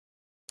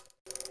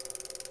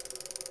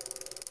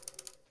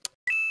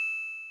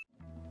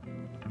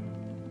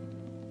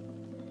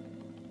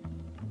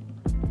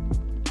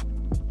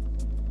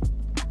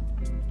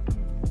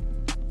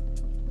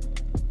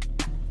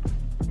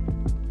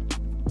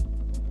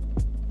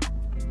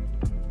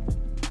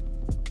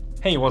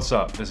Hey, what's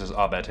up? This is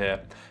Abed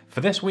here. For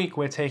this week,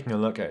 we're taking a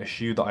look at a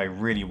shoe that I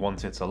really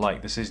wanted to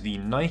like. This is the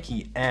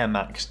Nike Air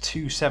Max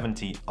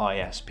 270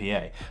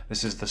 ISPA.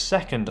 This is the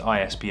second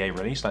ISPA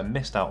release. I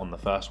missed out on the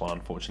first one,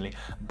 unfortunately,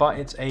 but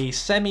it's a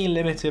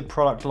semi-limited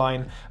product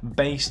line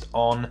based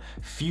on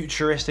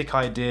futuristic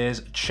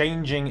ideas,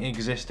 changing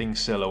existing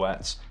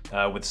silhouettes,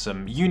 with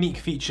some unique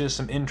features,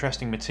 some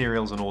interesting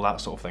materials and all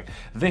that sort of thing.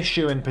 This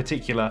shoe in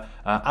particular,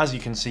 as you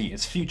can see,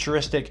 it's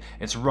futuristic,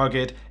 it's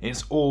rugged,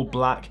 it's all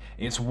black,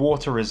 it's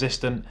water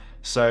resistant,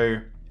 so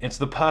it's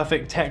the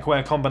perfect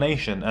techwear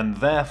combination, and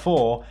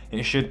therefore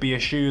it should be a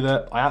shoe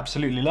that I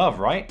absolutely love,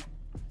 right?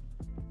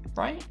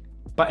 Right?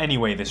 But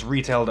anyway, this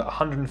retailed at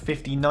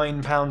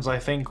 £159, I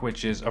think,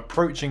 which is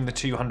approaching the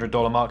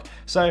 $200 mark.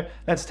 So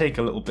let's take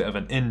a little bit of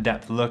an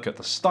in-depth look at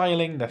the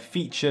styling, the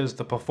features,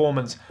 the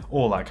performance,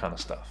 all that kind of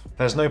stuff.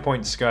 There's no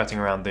point skirting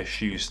around this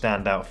shoe's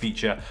standout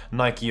feature.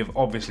 Nike have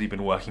obviously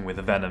been working with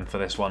Venom for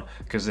this one,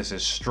 because this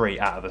is straight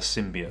out of the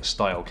Symbiote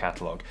style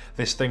catalog.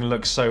 This thing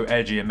looks so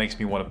edgy, it makes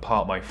me want to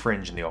part my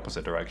fringe in the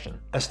opposite direction.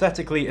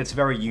 Aesthetically, it's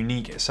very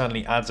unique. It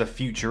certainly adds a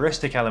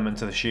futuristic element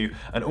to the shoe,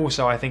 and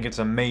also I think it's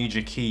a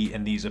major key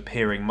in these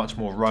appearing much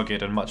more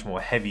rugged and much more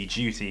heavy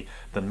duty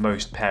than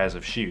most pairs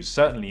of shoes,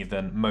 certainly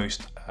than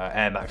most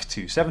Air Max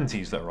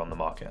 270s that are on the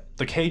market.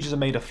 The cages are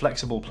made of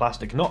flexible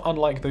plastic, not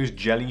unlike those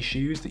jelly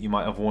shoes that you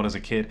might have worn as a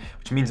kid,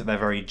 which means that they're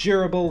very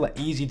durable, they're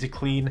easy to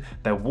clean,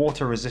 they're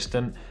water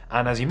resistant,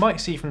 and as you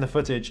might see from the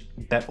footage,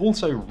 they're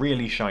also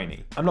really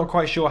shiny. I'm not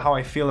quite sure how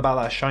I feel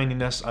about that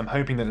shininess. I'm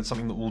hoping that it's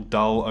something that will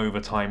dull over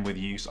time with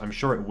use. I'm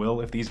sure it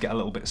will. If these get a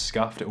little bit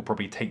scuffed, it will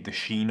probably take the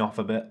sheen off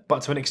a bit.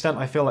 But to an extent,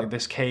 I feel like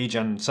this cage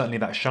and certainly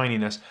that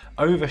shininess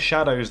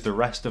overshadows the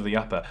rest of the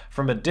upper.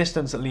 From a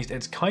distance at least,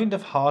 it's kind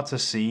of hard to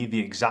see the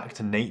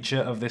exact nature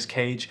of this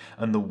cage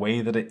and the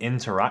way that it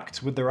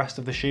interacts with the rest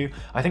of the shoe.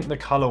 I think the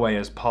colorway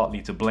is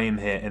partly to blame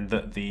here in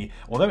that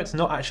although it's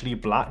not actually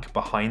black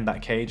behind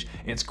that cage,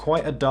 it's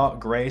quite a dark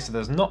grey, so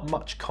there's not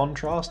much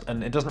contrast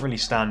and it doesn't really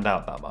stand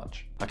out that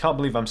much. I can't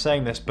believe I'm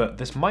saying this, but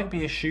this might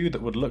be a shoe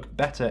that would look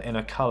better in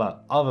a color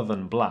other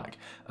than black.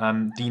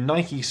 The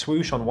Nike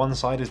swoosh on one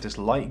side is this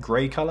light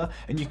grey color,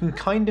 and you can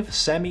kind of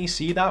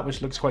semi-see that,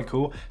 which looks quite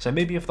cool. So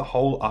maybe if the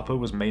whole upper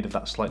was made of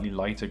that slightly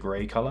lighter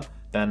grey color,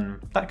 then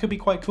that could be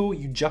quite cool.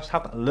 You just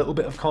have a little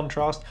bit of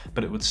contrast,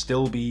 but it would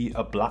still be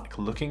a black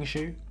looking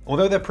shoe.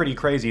 Although they're pretty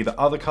crazy, the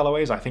other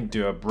colorways I think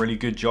do a really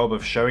good job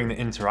of showing the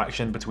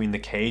interaction between the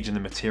cage and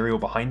the material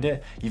behind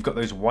it. You've got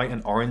those white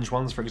and orange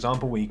ones, for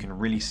example, where you can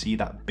really see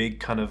that big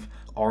kind of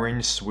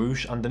orange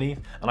swoosh underneath,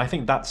 and I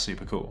think that's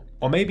super cool.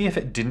 Or maybe if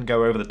it didn't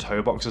go over the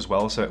toe box as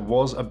well, so it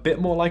was a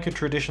bit more like a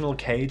traditional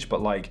cage, but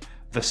like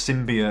the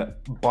symbiote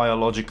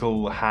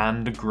biological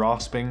hand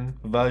grasping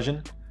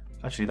version.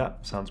 Actually, that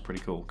sounds pretty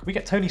cool. Can we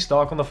get Tony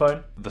Stark on the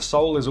phone? The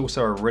sole is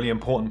also a really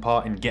important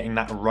part in getting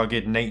that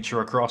rugged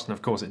nature across, and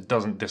of course it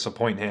doesn't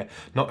disappoint here.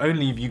 Not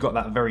only have you got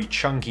that very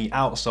chunky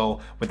outsole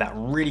with that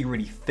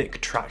really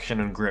thick traction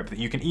and grip that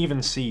you can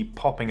even see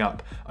popping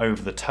up over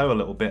the toe a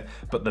little bit,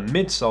 but the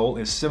midsole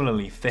is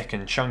similarly thick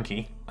and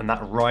chunky, and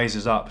that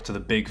rises up to the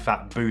big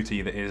fat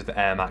booty that is the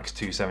Air Max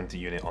 270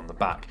 unit on the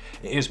back.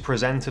 It is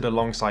presented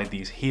alongside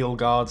these heel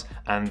guards,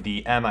 and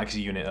the Air Max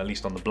unit, at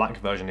least on the black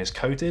version, is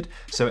coated,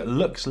 so it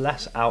looks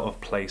less out of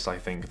place, I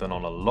think, than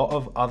on a lot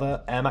of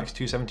other Air Max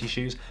 270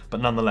 shoes,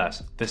 but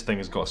nonetheless, this thing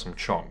has got some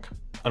chonk.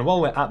 And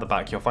while we're at the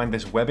back, you'll find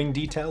this webbing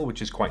detail,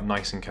 which is quite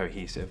nice and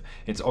cohesive.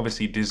 It's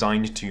obviously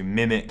designed to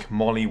mimic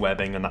molly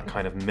webbing and that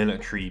kind of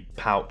military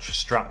pouch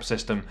strap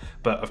system,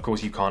 but of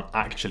course you can't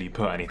actually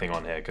put anything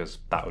on here because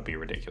that would be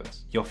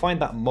ridiculous. You'll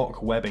find that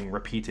mock webbing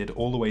repeated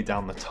all the way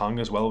down the tongue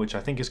as well, which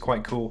I think is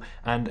quite cool,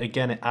 and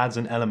again it adds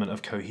an element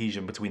of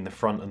cohesion between the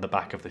front and the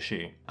back of the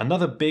shoe.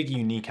 Another big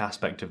unique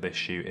aspect of this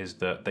shoe is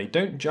that they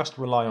don't just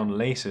rely on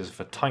laces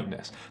for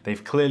tightness.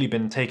 They've clearly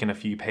been taking a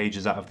few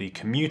pages out of the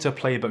commuter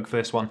playbook for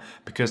this one,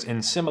 because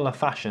in similar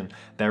fashion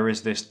there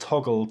is this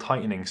toggle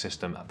tightening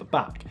system at the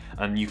back,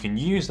 and you can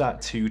use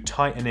that to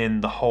tighten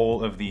in the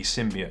whole of the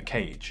symbiote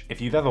cage.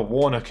 If you've ever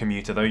worn a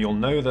commuter though, you'll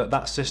know that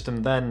that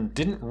system then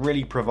didn't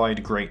really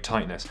provide great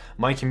tightness.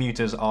 My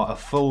commuters are a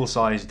full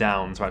size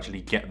down to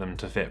actually get them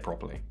to fit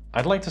properly.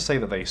 I'd like to say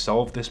that they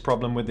solved this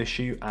problem with this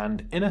shoe,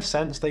 and in a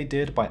sense they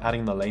did by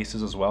adding the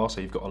laces as well,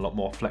 so you've got a lot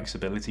more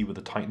flexibility with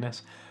the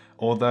tightness.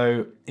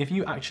 Although, if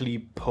you actually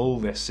pull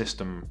this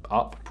system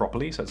up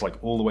properly, so it's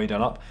like all the way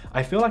done up,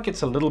 I feel like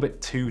it's a little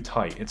bit too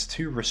tight, it's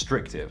too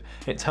restrictive.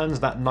 It turns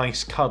that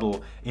nice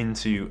cuddle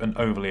into an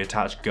overly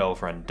attached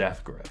girlfriend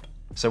death grip.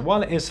 So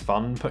while it is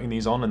fun putting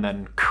these on and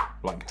then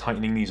like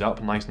tightening these up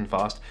nice and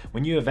fast,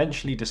 when you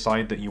eventually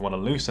decide that you want to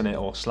loosen it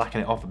or slacken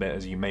it off a bit,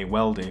 as you may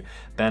well do,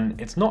 then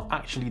it's not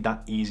actually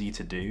that easy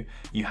to do.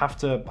 You have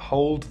to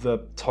hold the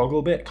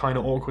toggle bit kind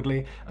of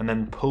awkwardly and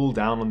then pull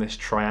down on this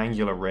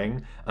triangular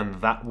ring, and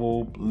that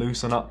will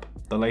loosen up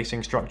the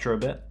lacing structure a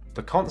bit.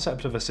 The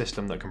concept of a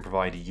system that can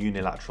provide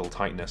unilateral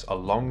tightness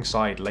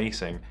alongside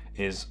lacing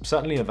is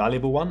certainly a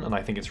valuable one, and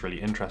I think it's really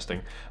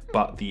interesting,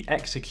 but the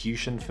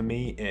execution for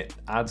me, it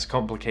adds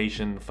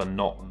complication for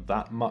not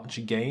that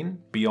much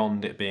gain,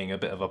 beyond it being a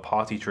bit of a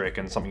party trick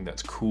and something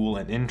that's cool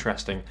and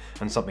interesting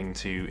and something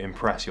to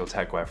impress your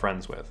techwear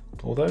friends with.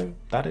 Although,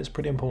 that is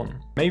pretty important.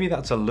 Maybe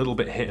that's a little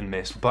bit hit and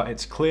miss, but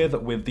it's clear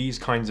that with these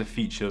kinds of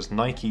features,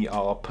 Nike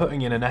are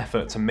putting in an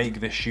effort to make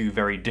this shoe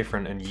very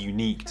different and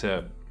unique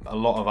to a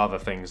lot of other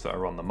things that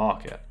are on the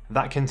market.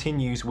 That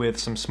continues with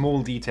some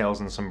small details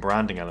and some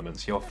branding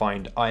elements. You'll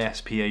find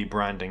ISPA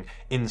branding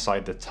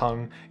inside the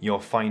tongue, you'll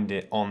find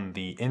it on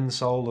the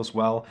insole as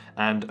well,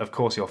 and of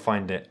course you'll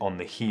find it on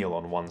the heel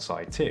on one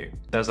side too.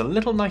 There's a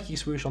little Nike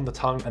swoosh on the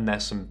tongue, and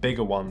there's some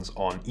bigger ones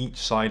on each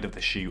side of the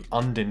shoe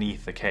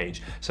underneath the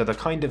cage. So they're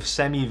kind of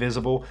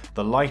semi-visible.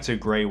 The lighter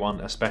grey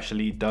one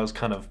especially does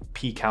kind of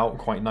peek out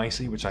quite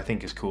nicely, which I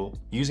think is cool.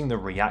 Using the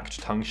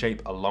React tongue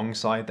shape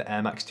alongside the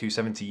Air Max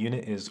 270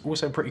 unit is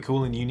also pretty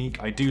cool and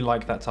unique. I do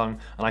like that tongue,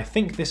 and I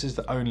think this is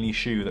the only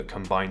shoe that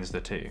combines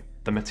the two.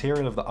 The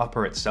material of the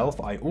upper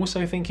itself I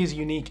also think is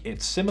unique.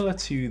 It's similar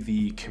to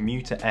the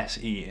Commuter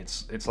SE.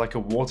 It's like a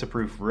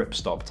waterproof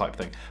ripstop type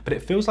thing, but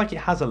it feels like it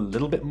has a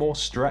little bit more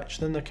stretch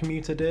than the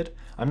Commuter did.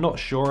 I'm not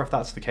sure if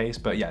that's the case,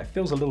 but yeah, it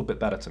feels a little bit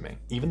better to me.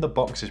 Even the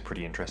box is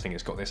pretty interesting.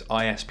 It's got this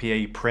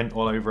ISPA print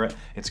all over it.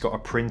 It's got a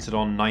printed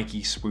on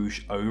Nike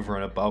swoosh over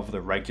and above the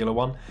regular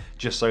one,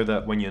 just so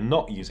that when you're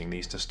not using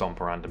these to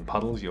stomp around in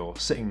puddles, you're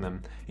sitting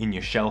them in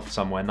your shelf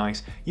somewhere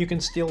nice, you can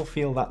still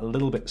feel that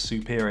little bit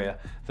superior,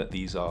 that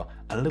these are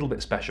a little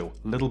bit special,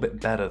 a little bit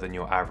better than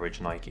your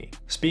average Nike.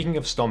 Speaking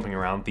of stomping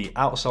around, the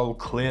outsole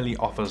clearly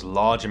offers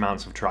large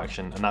amounts of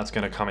traction, and that's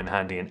going to come in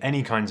handy in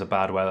any kinds of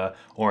bad weather,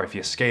 or if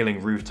you're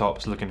scaling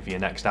rooftops looking for your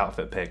next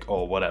outfit pick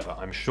or whatever.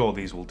 I'm sure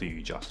these will do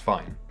you just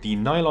fine. The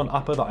nylon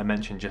upper that I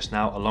mentioned just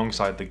now,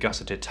 alongside the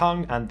gusseted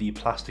tongue and the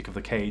plastic of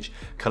the cage,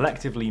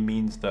 collectively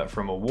means that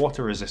from a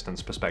water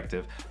resistance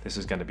perspective, this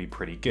is going to be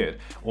pretty good.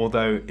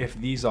 Although if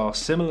these are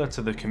similar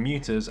to the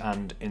Commuters,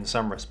 and in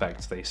some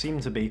respects they seem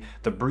to be,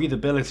 the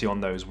breathability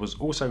on those was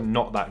also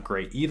not that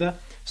great either,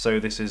 so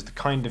this is the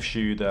kind of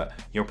shoe that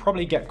you'll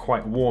probably get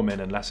quite warm in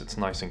unless it's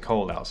nice and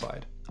cold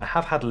outside. I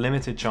have had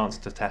limited chance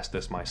to test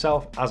this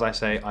myself. As I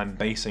say, I'm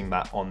basing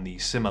that on the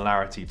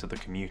similarity to the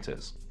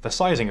Commuters. The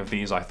sizing of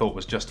these I thought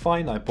was just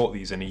fine. I bought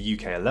these in a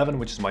UK 11,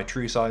 which is my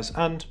true size,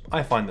 and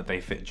I find that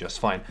they fit just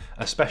fine,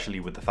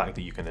 especially with the fact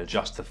that you can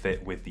adjust the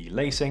fit with the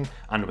lacing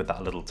and with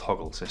that little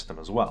toggle system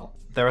as well.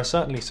 There are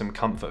certainly some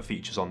comfort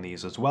features on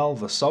these as well.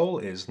 The sole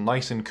is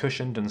nice and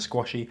cushioned and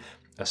squashy,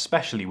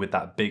 especially with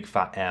that big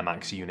fat Air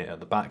Max unit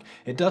at the back.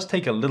 It does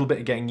take a little bit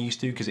of getting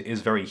used to because it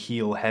is very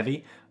heel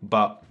heavy,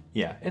 but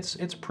yeah,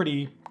 it's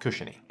pretty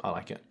cushiony. I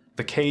like it.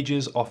 The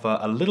cages offer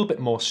a little bit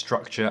more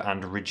structure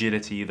and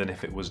rigidity than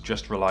if it was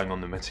just relying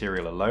on the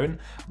material alone,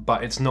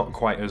 but it's not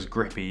quite as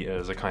grippy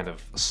as a kind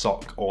of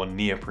sock or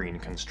neoprene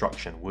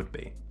construction would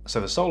be.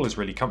 So the sole is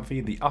really comfy,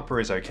 the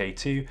upper is okay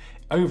too.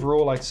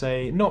 Overall, I'd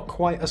say not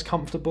quite as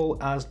comfortable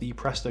as the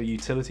Presto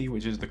Utility,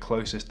 which is the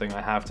closest thing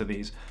I have to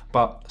these,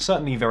 but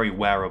certainly very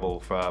wearable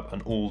for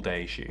an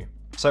all-day shoe.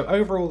 So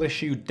overall, this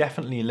shoe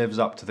definitely lives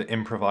up to the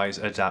improvise,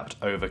 adapt,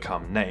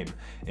 overcome name.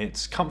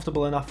 It's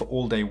comfortable enough for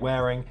all day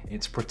wearing,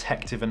 it's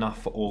protective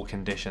enough for all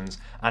conditions,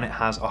 and it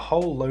has a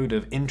whole load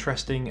of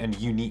interesting and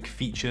unique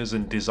features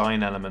and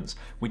design elements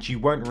which you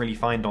won't really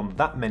find on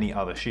that many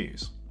other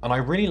shoes. And I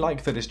really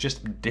like that it's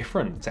just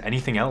different to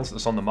anything else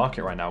that's on the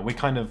market right now.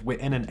 We're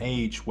in an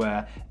age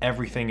where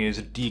everything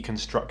is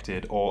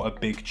deconstructed, or a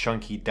big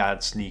chunky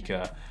dad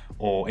sneaker,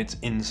 or it's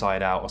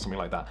inside out or something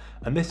like that.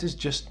 And this is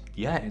just,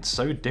 yeah, it's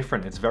so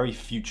different. It's very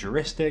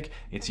futuristic.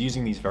 It's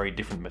using these very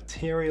different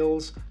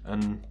materials,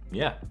 and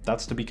yeah,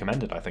 that's to be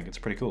commended. I think it's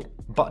pretty cool.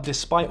 But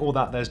despite all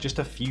that, there's just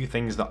a few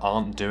things that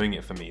aren't doing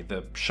it for me.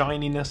 The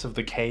shininess of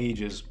the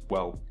cage is,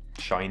 well,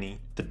 shiny.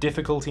 The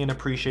difficulty in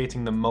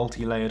appreciating the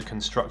multi-layered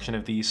construction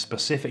of these,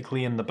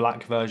 specifically in the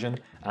black version,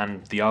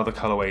 and the other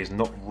colorways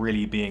not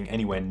really being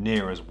anywhere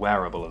near as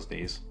wearable as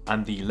these.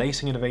 And the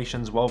lacing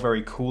innovations, while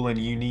very cool and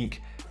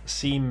unique,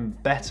 seem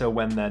better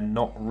when they're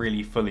not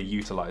really fully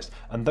utilized,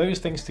 and those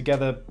things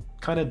together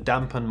kind of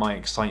dampen my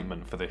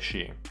excitement for this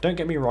shoe. Don't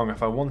get me wrong,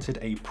 if I wanted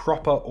a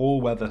proper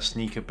all-weather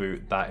sneaker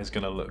boot that is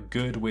going to look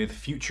good with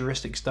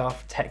futuristic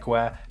stuff, tech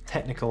wear,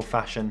 technical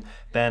fashion,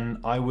 then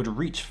I would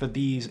reach for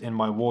these in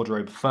my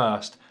wardrobe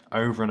first,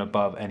 over and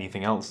above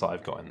anything else that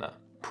I've got in there.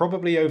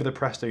 Probably over the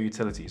Presto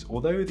Utilities.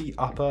 Although the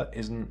upper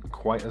isn't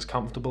quite as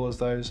comfortable as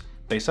those,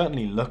 they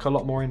certainly look a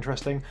lot more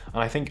interesting,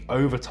 and I think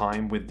over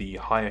time, with the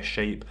higher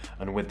shape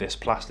and with this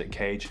plastic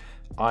cage,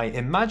 I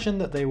imagine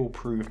that they will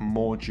prove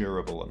more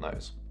durable than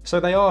those. So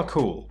they are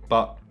cool,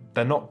 but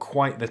they're not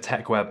quite the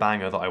techwear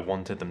banger that I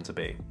wanted them to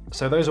be.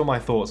 So those are my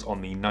thoughts on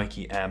the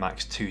Nike Air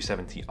Max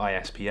 270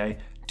 ISPA.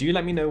 Do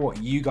let me know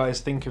what you guys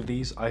think of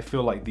these. I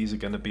feel like these are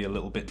going to be a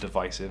little bit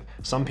divisive.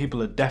 Some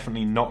people are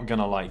definitely not going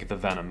to like the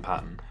Venom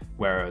pattern,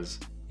 whereas,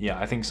 yeah,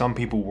 I think some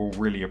people will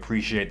really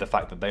appreciate the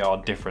fact that they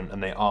are different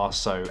and they are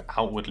so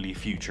outwardly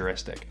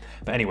futuristic.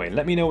 But anyway,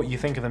 let me know what you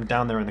think of them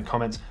down there in the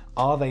comments.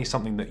 Are they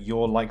something that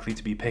you're likely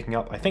to be picking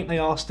up? I think they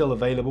are still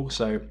available,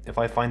 so if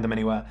I find them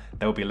anywhere,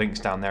 there will be links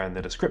down there in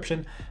the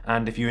description.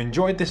 And if you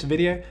enjoyed this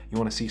video, you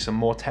want to see some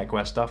more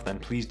techwear stuff, then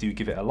please do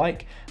give it a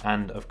like.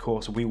 And of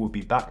course, we will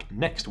be back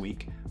next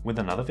week with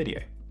another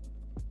video.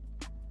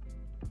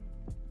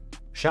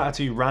 Shout out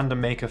to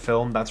Random Maker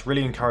Film. That's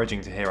really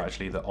encouraging to hear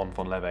actually that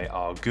Antwon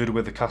are good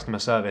with the customer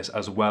service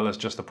as well as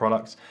just the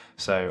products.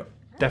 So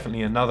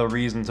definitely another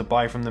reason to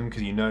buy from them,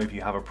 because you know if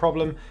you have a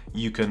problem,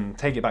 you can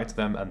take it back to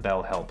them and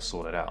they'll help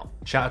sort it out.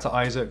 Shout out to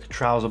Isaac,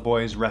 Trouser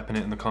Boys, repping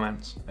it in the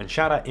comments. And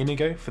shout out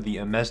Inigo for the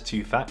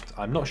Amez2 fact.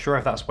 I'm not sure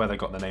if that's where they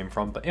got the name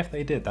from, but if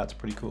they did, that's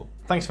pretty cool.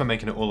 Thanks for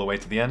making it all the way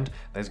to the end.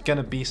 There's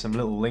gonna be some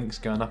little links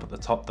going up at the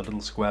top, the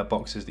little square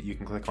boxes that you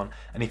can click on.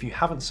 And if you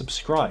haven't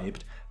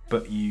subscribed,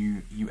 but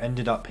you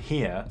ended up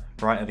here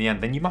right at the end,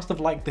 then you must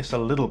have liked this a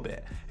little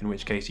bit, in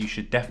which case you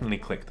should definitely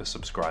click the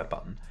subscribe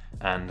button.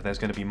 And there's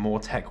going to be more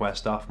techwear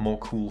stuff, more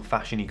cool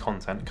fashion-y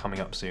content coming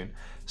up soon.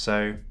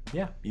 So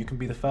yeah, you can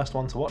be the first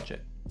one to watch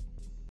it.